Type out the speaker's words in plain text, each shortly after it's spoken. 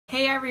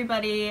Hey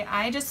everybody,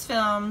 I just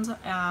filmed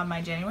my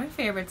January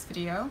favorites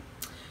video,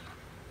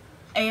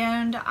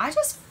 and I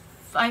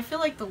feel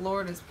like the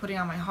Lord is putting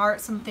on my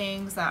heart some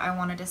things that I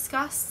want to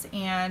discuss.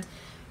 And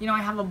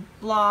I have a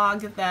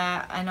blog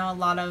that I know a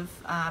lot of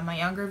my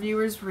younger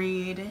viewers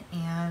read,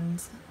 and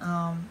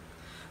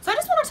so I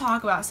just want to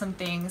talk about some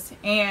things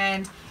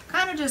and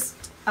kind of just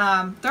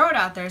throw it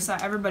out there so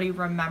everybody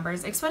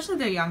remembers, especially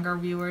the younger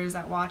viewers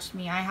that watch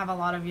me. I have a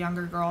lot of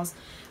younger girls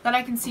that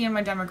I can see in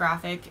my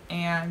demographic,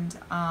 and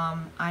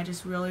I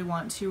just really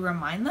want to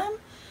remind them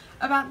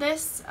about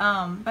this.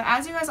 But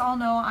as you guys all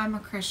know, I'm a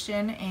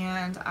Christian,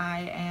 and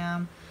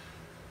I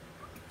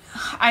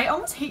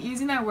almost hate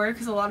using that word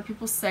because a lot of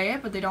people say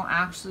it, but they don't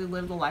actually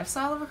live the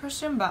lifestyle of a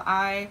Christian. But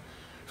I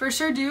for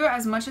sure do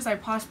as much as I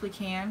possibly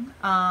can.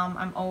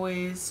 I'm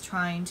always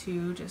trying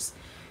to just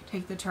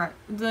take the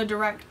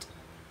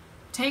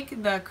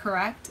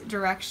correct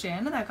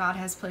direction that God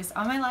has placed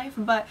on my life.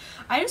 But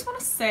I just want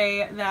to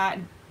say that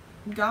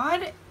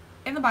God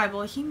in the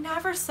Bible, He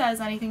never says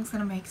anything's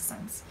going to make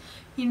sense.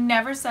 He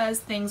never says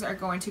things are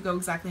going to go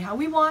exactly how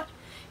we want.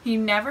 He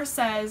never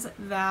says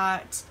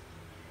that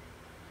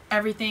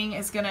everything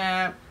is going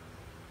to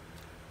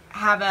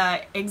have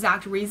a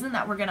exact reason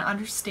that we're going to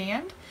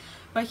understand.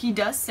 But He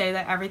does say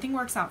that everything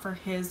works out for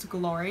His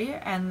glory,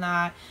 and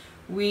that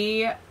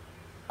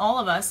all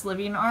of us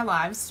living our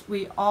lives,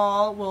 we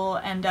all will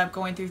end up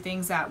going through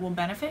things that will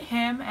benefit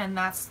Him, and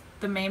that's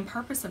the main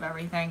purpose of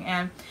everything.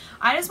 And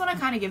I just want to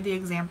kind of give the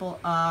example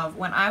of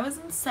when I was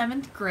in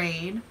 7th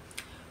grade,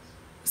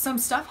 some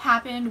stuff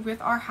happened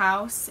with our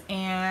house,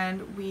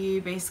 and we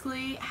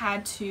basically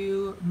had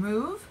to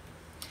move.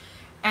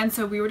 And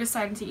so we were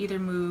deciding to either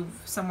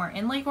move somewhere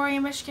in Lake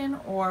Orion, Michigan,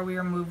 or we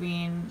were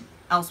moving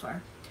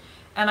elsewhere.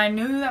 And I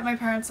knew that my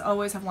parents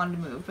always have wanted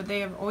to move, but they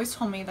have always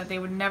told me that they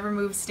would never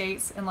move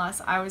states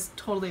unless I was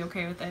totally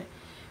okay with it,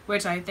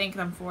 which I thank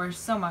them for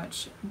so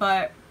much.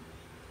 But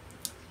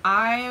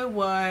I'm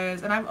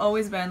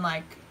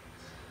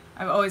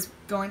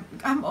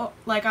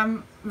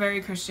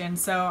very Christian,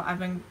 so I've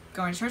been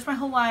going to church my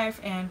whole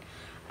life. And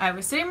I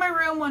was sitting in my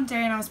room one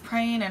day and I was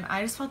praying, and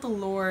I just felt the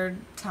Lord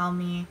tell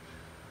me,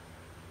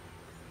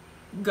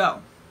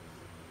 go.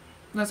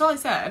 And that's all He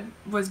said,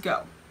 was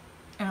go.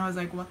 And I was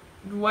like,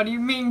 what do you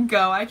mean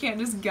go? I can't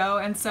just go.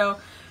 And so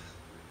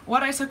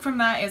what I took from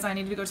that is I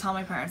needed to go tell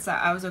my parents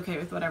that I was okay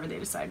with whatever they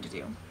decided to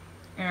do.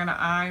 And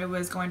I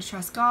was going to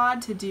trust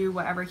God to do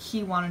whatever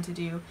He wanted to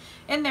do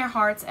in their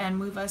hearts and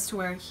move us to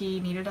where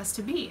He needed us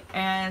to be.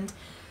 And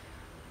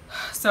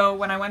so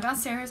when I went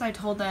downstairs, I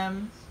told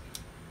them,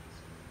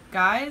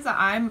 guys,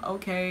 I'm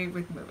okay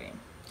with moving.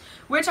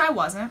 Which I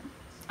wasn't.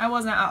 I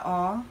wasn't at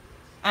all.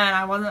 And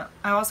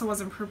I also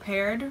wasn't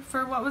prepared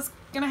for what was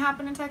going to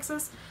happen in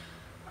Texas.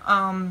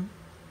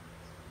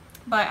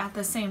 But at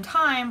the same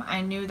time,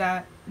 I knew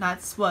that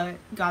that's what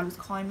God was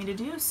calling me to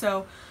do.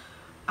 So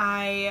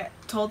I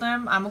told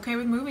them, I'm okay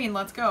with moving,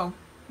 let's go,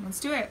 let's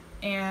do it.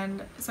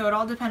 And so it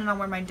all depended on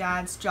where my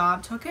dad's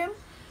job took him,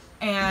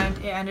 and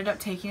it ended up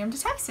taking him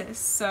to Texas.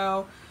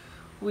 So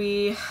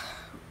we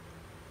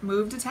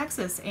moved to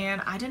Texas,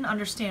 and I didn't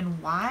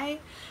understand why,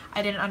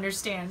 I didn't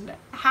understand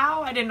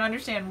how, I didn't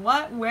understand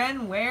what,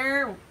 when,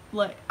 where,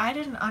 like, I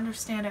didn't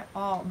understand it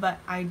all, but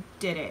I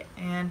did it.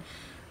 And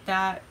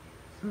that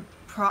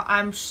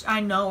I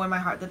know in my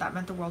heart that that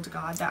meant the world to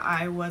God, that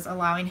I was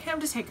allowing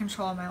Him to take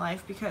control of my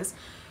life, because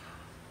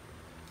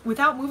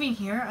without moving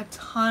here, a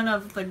ton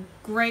of the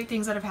great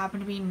things that have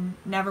happened to me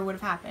never would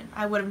have happened.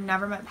 I would have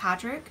never met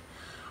Patrick.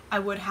 I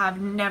would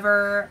have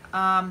never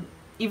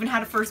even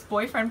had a first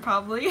boyfriend,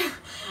 probably.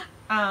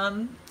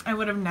 I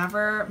would have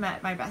never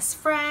met my best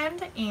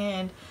friend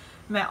and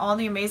met all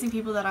the amazing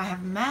people that I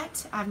have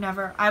met.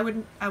 I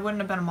wouldn't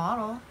have been a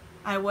model.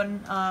 I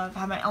wouldn't have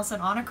had my Elsa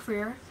and Anna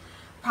career.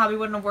 Probably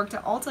wouldn't have worked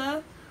at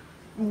Ulta.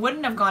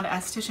 Wouldn't have gone to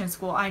esthetician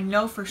school. I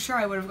know for sure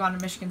I would have gone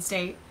to Michigan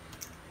State.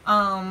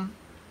 And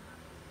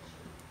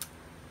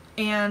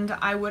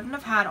I wouldn't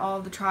have had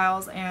all the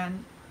trials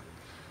and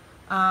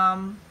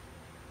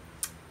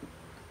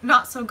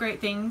not so great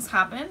things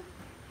happen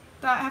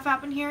that have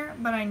happened here.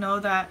 But I know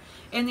that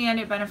in the end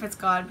it benefits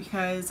God,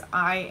 because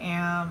I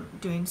am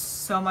doing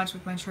so much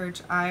with my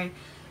church. My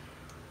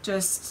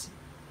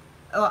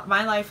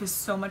life is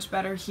so much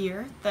better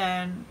here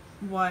than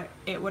what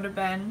it would have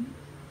been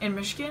in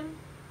Michigan.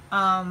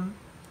 And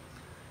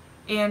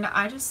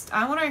I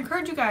want to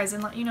encourage you guys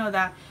and let you know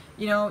that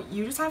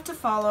you just have to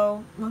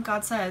follow what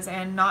God says,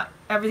 and not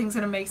everything's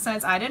going to make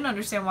sense. I didn't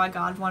understand why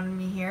God wanted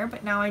me here,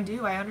 but now I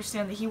do. I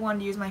understand that He wanted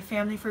to use my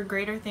family for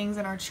greater things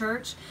in our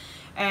church.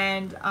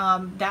 And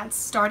that's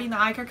starting the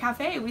iCare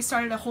Cafe. We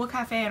started a whole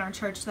cafe in our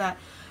church that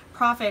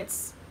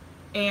profits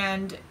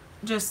and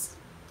just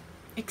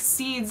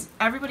exceeds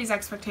everybody's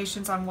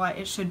expectations on what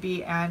it should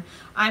be. And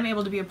I'm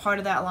able to be a part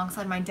of that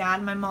alongside my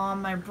dad, my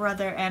mom, my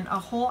brother, and a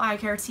whole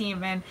iCare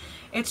team. And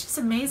it's just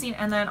amazing.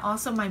 And then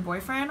also my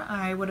boyfriend,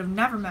 I would have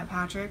never met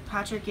Patrick.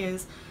 Patrick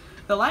is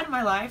the light of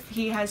my life.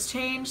 He has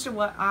changed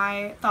what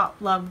I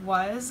thought love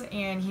was,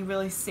 and he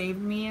really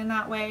saved me in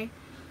that way.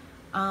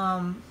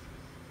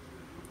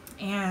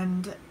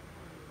 And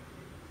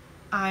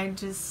I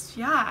just,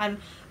 yeah, and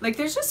like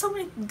there's just so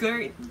many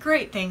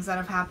great things that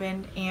have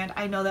happened, and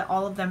I know that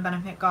all of them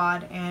benefit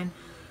God, and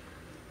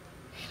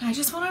I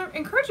just want to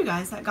encourage you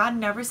guys that God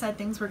never said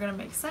things were going to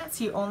make sense.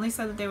 He only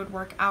said that they would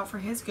work out for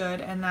his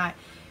good, and that,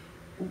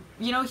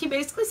 you know, he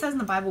basically says in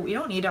the Bible, we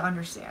don't need to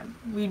understand.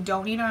 We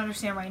don't need to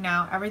understand right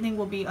now. Everything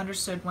will be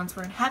understood once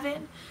we're in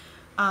heaven.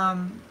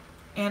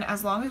 And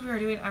as long as we are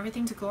doing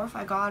everything to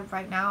glorify God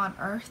right now on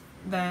earth,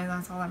 then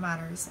that's all that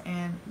matters.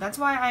 And that's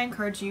why I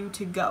encourage you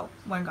to go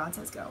when God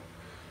says go,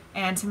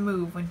 and to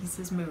move when he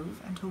says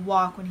move, and to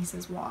walk when he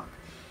says walk,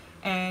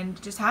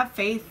 and just have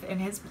faith in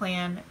his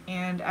plan,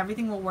 and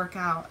everything will work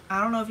out.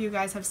 I don't know if you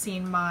guys have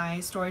seen my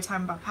story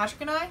time about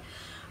Patrick and I,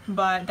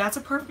 but that's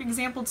a perfect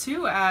example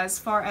too, as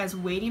far as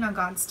waiting on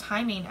God's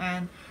timing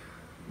and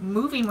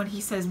moving when he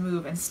says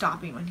move and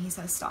stopping when he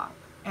says stop.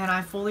 And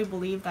I fully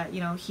believe that, you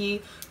know,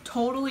 he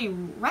totally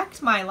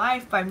wrecked my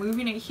life by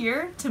moving it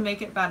here to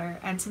make it better,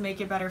 and to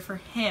make it better for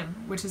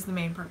him, which is the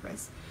main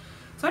purpose.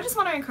 So I just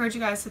want to encourage you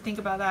guys to think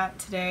about that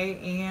today.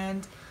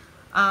 And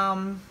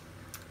I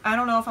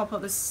don't know if I'll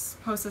post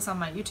this on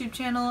my YouTube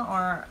channel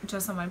or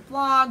just on my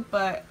blog,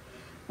 but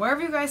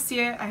wherever you guys see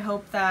it, I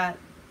hope that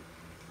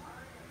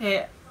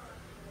it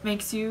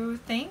makes you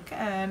think,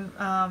 and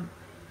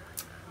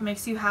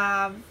makes you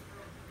have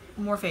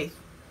more faith.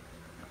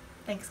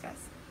 Thanks, guys.